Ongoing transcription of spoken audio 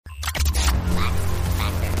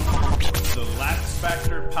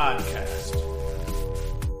Podcast.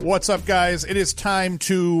 What's up, guys? It is time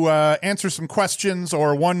to answer some questions,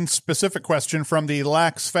 or one specific question from the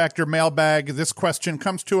Lax Factor mailbag. This question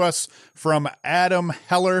comes to us from Adam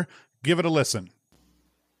Heller. Give it a listen.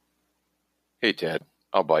 Hey, Ted.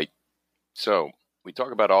 I'll bite. So, we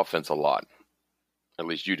talk about offense a lot. At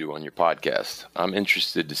least you do on your podcast. I'm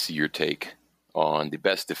interested to see your take on the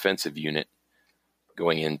best defensive unit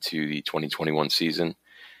going into the 2021 season,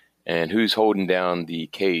 and who's holding down the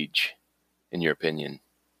cage, in your opinion,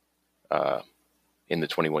 in the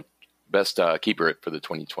 21 best keeper for the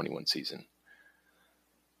 2021 season.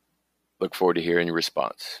 Look forward to hearing your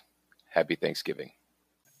response. Happy Thanksgiving.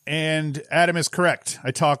 And Adam is correct. I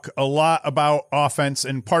talk a lot about offense,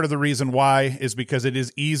 and part of the reason why is because it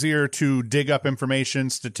is easier to dig up information,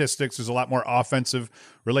 statistics. There's a lot more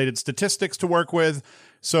offensive-related statistics to work with.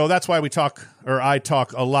 So that's why I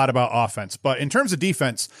talk a lot about offense. But in terms of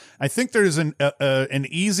defense, I think there's an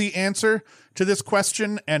easy answer to this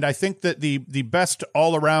question, and I think that the best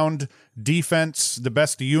all-around defense, the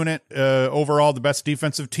best unit overall, the best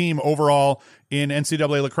defensive team overall in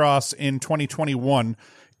NCAA lacrosse in 2021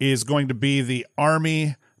 is going to be the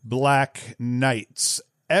Army Black Knights.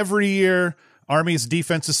 Every year, Army's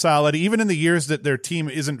defense is solid. Even in the years that their team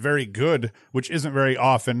isn't very good, which isn't very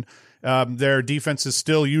often, their defense is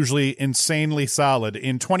still usually insanely solid.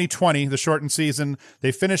 In 2020, the shortened season,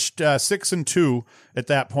 they finished 6-2 at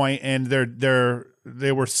that point, and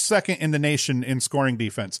they were second in the nation in scoring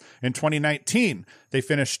defense. In 2019, they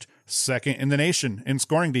finished second in the nation in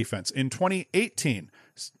scoring defense. In 2018,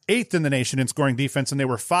 eighth in the nation in scoring defense, and they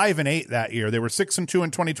were 5-8 that year. They were 6-2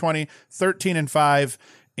 in 2020, 13-5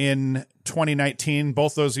 in 2019.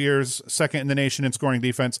 Both those years, second in the nation in scoring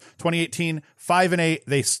defense. 2018, 5-8.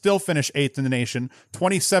 They still finish eighth in the nation.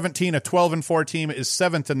 2017, a 12-4 team, is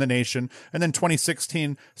seventh in the nation. And then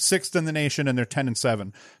 2016, sixth in the nation, and they're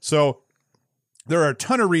 10-7. So there are a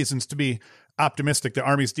ton of reasons to be optimistic that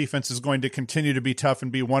Army's defense is going to continue to be tough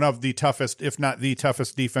and be one of the toughest, if not the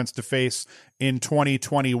toughest defense to face in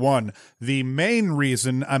 2021. The main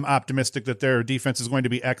reason I'm optimistic that their defense is going to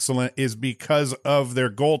be excellent is because of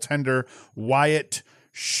their goaltender, Wyatt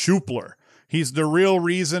Schupler. He's the real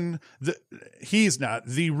reason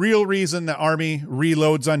the real reason the Army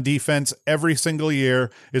reloads on defense every single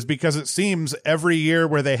year is because it seems every year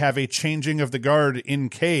where they have a changing of the guard in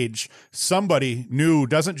cage, somebody new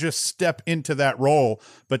doesn't just step into that role,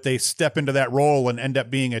 but they step into that role and end up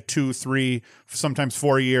being a 2, 3, sometimes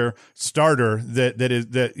 4-year starter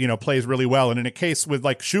that plays really well. And in a case with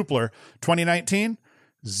like Schupler, 2019,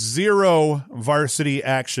 zero varsity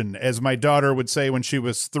action. As my daughter would say when she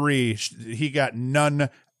was 3, he got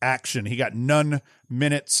none action. He got none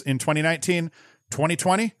minutes in 2019.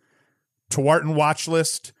 2020, Tewaaraton watch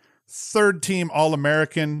list, third team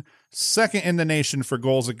All-American, second in the nation for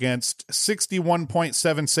goals against,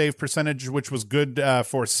 61.7 save percentage, which was good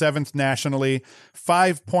for 7th nationally,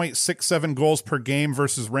 5.67 goals per game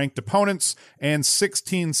versus ranked opponents, and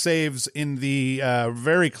 16 saves in the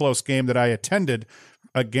very close game that I attended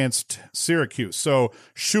against Syracuse. So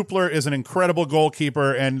Schupler is an incredible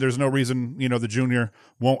goalkeeper, and there's no reason, the junior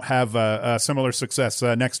won't have a similar success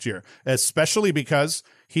next year, especially because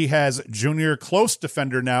he has junior close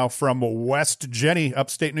defender now from West Jenny,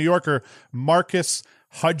 upstate New Yorker, Marcus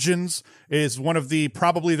Hudgens is one of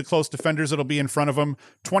probably the close defenders that'll be in front of him.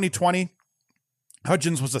 2020,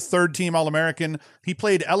 Hudgens was a third-team All-American. He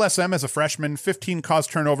played LSM as a freshman, 15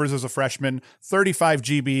 caused turnovers as a freshman, 35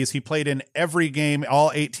 GBs. He played in every game,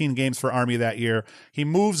 all 18 games for Army that year. He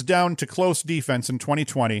moves down to close defense in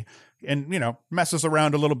 2020 and, messes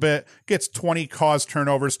around a little bit, gets 20 caused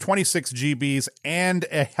turnovers, 26 GBs, and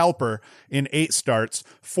a helper in 8 starts.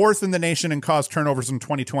 4th in the nation in caused turnovers in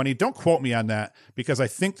 2020. Don't quote me on that because I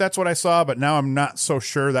think that's what I saw, but now I'm not so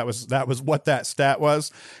sure that was what that stat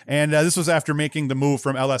was. And this was after making the move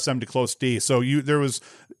from LSM to close D. So you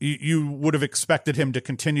would have expected him to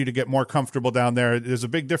continue to get more comfortable down there. There's a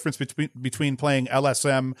big difference between playing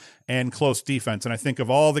LSM and close defense. And I think of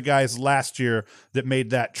all the guys last year that made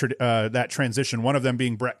that transition, one of them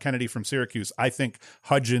being Brett Kennedy from Syracuse, I think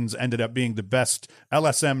Hudgens ended up being the best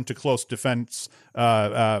LSM to close defense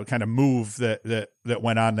kind of move that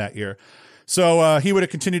went on that year. So he would have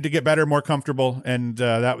continued to get better, more comfortable, and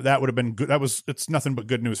that would have been good. It's nothing but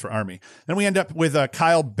good news for Army. Then we end up with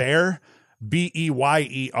Kyle Baer.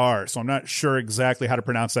 Beyer. So I'm not sure exactly how to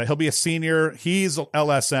pronounce that. He'll be a senior. He's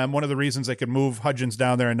LSM. One of the reasons they could move Hudgens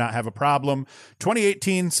down there and not have a problem.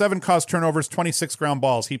 2018, 7 caused turnovers, 26 ground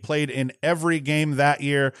balls. He played in every game that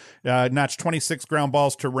year, notched 26 ground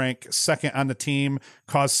balls to rank second on the team,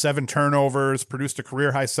 caused 7 turnovers, produced a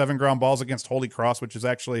career high 7 ground balls against Holy Cross, which is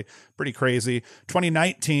actually pretty crazy.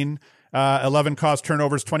 2019, 11 caused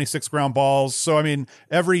turnovers, 26 ground balls. So, I mean,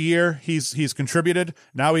 every year he's contributed.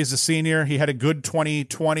 Now he's a senior. He had a good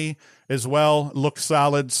 2020 as well, looked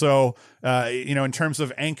solid. So, in terms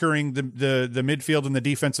of anchoring the midfield and the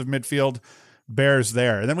defensive midfield, Bears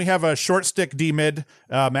there. And then we have a short stick D-mid,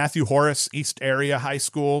 Matthew Horace, East Area High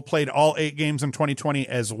School, played all 8 games in 2020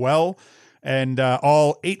 as well, and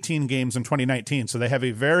all 18 games in 2019. So they have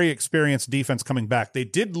a very experienced defense coming back. They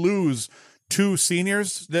did lose 2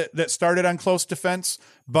 seniors that started on close defense,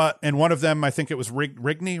 and one of them, I think it was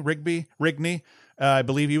Rigney. I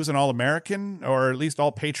believe he was an All-American or at least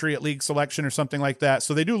All-Patriot League selection or something like that.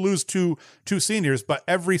 So they do lose two seniors, but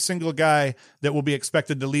every single guy that will be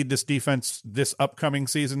expected to lead this defense this upcoming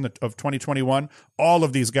season of 2021, all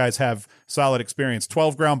of these guys have solid experience.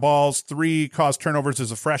 12 ground balls, 3 caused turnovers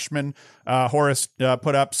as a freshman. Horace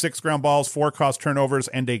put up 6 ground balls, 4 caused turnovers,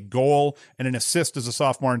 and a goal and an assist as a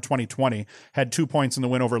sophomore in 2020. Had 2 points in the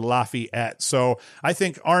win over Lafayette. So I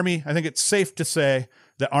think it's safe to say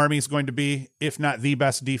the Army is going to be, if not the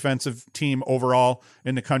best defensive team overall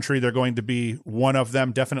in the country. They're going to be one of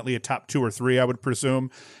them, definitely a top 2 or 3, I would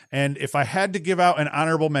presume. And if I had to give out an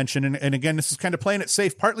honorable mention, and again, this is kind of playing it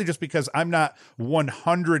safe, partly just because I'm not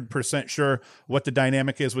 100% sure what the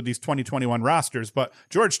dynamic is with these 2021 rosters, but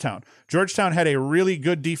Georgetown had a really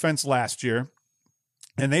good defense last year.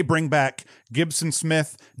 And they bring back Gibson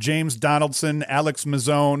Smith, James Donaldson, Alex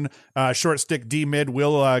Mazzone, short stick D-mid,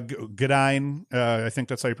 Will Godine. I think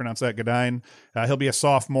that's how you pronounce that, Godine. He'll be a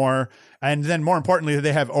sophomore. And then more importantly,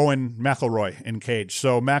 they have Owen McElroy in cage.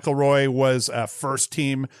 So McElroy was a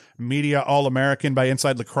first-team media All-American by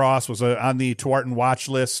Inside Lacrosse, was on the Tewaaraton watch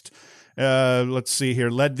list. Let's see here.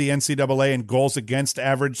 Led the NCAA in goals against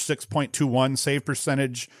average, 6.21, save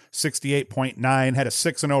percentage, 68.9, had a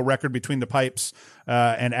 6-0 record between the pipes,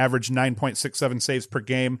 and averaged 9.67 saves per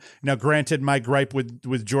game. Now, granted, my gripe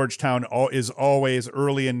with Georgetown is always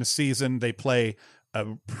early in the season. They play a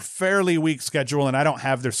fairly weak schedule, and I don't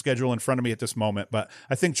have their schedule in front of me at this moment, but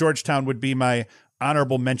I think Georgetown would be my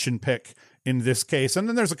honorable mention pick in this case. And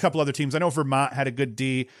then there's a couple other teams. I know Vermont had a good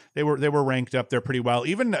D. They were ranked up there pretty well.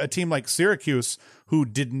 Even a team like Syracuse, who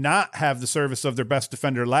did not have the service of their best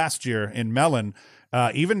defender last year in Mellon,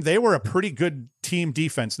 even they were a pretty good team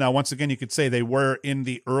defense. Now, once again, you could say they were in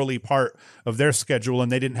the early part of their schedule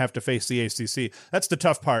and they didn't have to face the ACC. That's the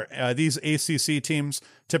tough part. These ACC teams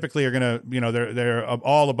typically are going to, they're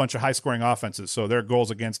all a bunch of high scoring offenses. So their goals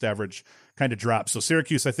against average kind of drops. So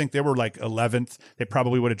Syracuse, I think they were like 11th. They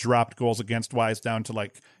probably would have dropped goals against wise down to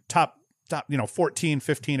like top, 14,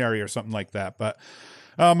 15 area or something like that. But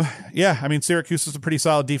Syracuse is a pretty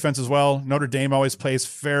solid defense as well. Notre Dame always plays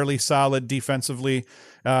fairly solid defensively.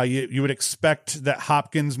 You would expect that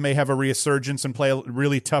Hopkins may have a resurgence and play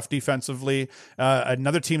really tough defensively.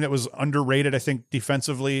 Another team that was underrated, I think,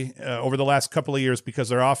 defensively over the last couple of years because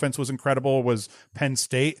their offense was incredible was Penn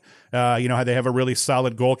State. How they have a really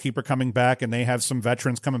solid goalkeeper coming back and they have some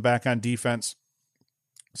veterans coming back on defense.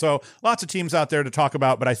 So lots of teams out there to talk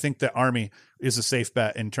about, but I think that Army is a safe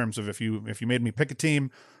bet in terms of if you made me pick a team,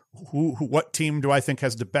 what team do I think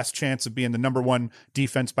has the best chance of being the number 1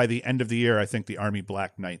 defense by the end of the year? I think the Army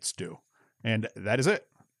Black Knights do. And that is it.